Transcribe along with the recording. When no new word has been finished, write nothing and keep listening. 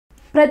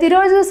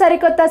ప్రతిరోజు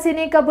సరికొత్త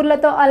సినీ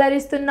కబుర్లతో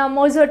అలరిస్తున్న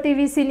Mojo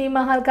TV సినీ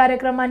మహల్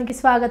కార్యక్రమానికి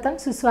స్వాగతం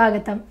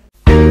సుస్వాగతం.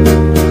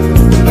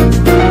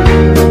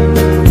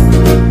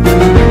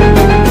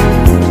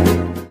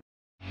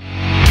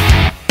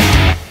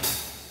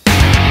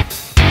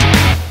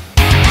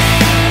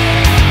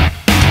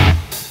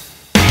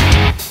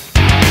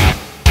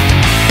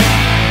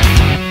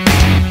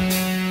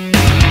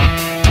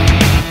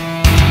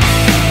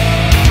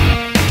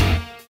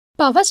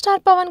 పవర్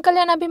స్టార్ పవన్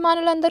కళ్యాణ్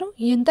అభిమానులందరూ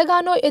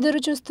ఎంతగానో ఎదురు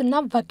చూస్తున్న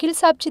వకీల్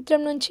సాబ్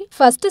చిత్రం నుంచి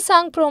ఫస్ట్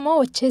సాంగ్ ప్రోమో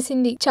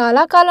వచ్చేసింది.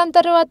 చాలా కాలం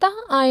తర్వాత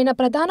ఆయన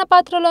ప్రధాన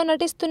పాత్రలో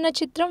నటిస్తున్న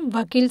చిత్రం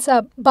వకీల్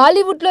సాబ్.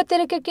 బాలీవుడ్ లో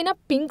తెరకెక్కిన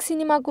పింక్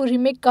సినిమాకు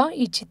రీమేక్ గా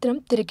ఈ చిత్రం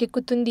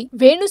తెరకెక్కుతుంది.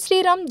 వేణు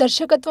శ్రీరామ్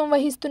దర్శకత్వం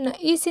వహిస్తున్న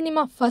ఈ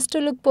సినిమా ఫస్ట్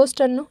లుక్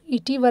పోస్టర్ ను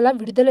ఇటీవల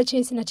విడుదల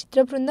చేసిన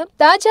చిత్ర బృందం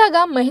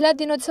తాజాగా మహిళా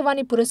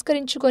దినోత్సవాన్ని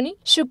పురస్కరించుకొని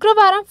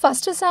శుక్రవారం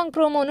ఫస్ట్ సాంగ్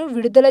ప్రోమోను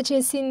విడుదల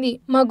చేసింది.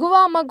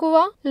 మగువా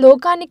మగువా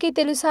లోకానికి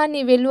తెలుసా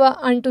నీ వెలువ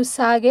అంటూ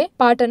సాగే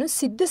పాటను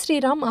సిద్ధు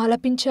శ్రీరామ్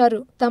ఆలపించారు.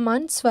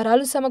 తమాన్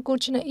స్వరాలు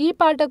సమకూర్చిన ఈ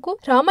పాటకు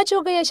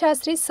రామజోగయ్య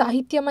శాస్త్రి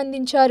సాహిత్యం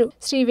అందించారు.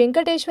 శ్రీ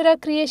వెంకటేశ్వర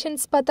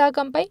క్రియేషన్స్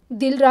పతాకంపై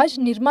దిల్ రాజ్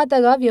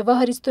నిర్మాతగా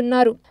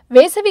వ్యవహరిస్తున్నారు.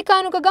 వేసవి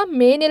కానుకగా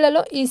మే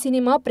నెలలో ఈ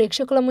సినిమా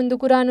ప్రేక్షకుల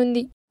ముందుకు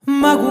రానుంది.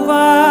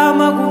 మగువా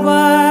మగువా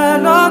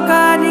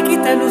లోకానికి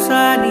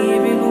తెలుసా నీ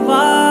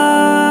విలువా,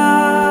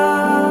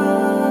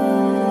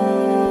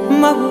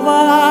 మగువా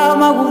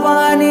మగువా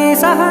నీ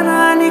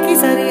సహనానికి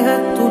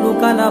సరిహద్దులు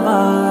కలవా.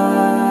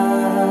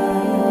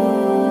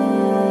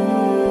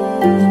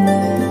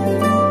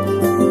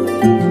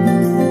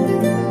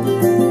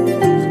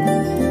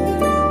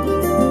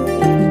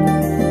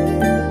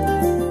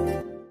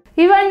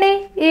 ఇవండి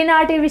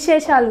ఈనాటి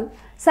విశేషాలు.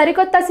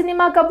 సరికొత్త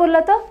సినిమా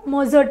కబుర్లతో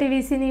మోజో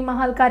టీవీ సినీ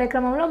మహల్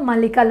కార్యక్రమంలో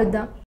మళ్ళీ కలుద్దాం.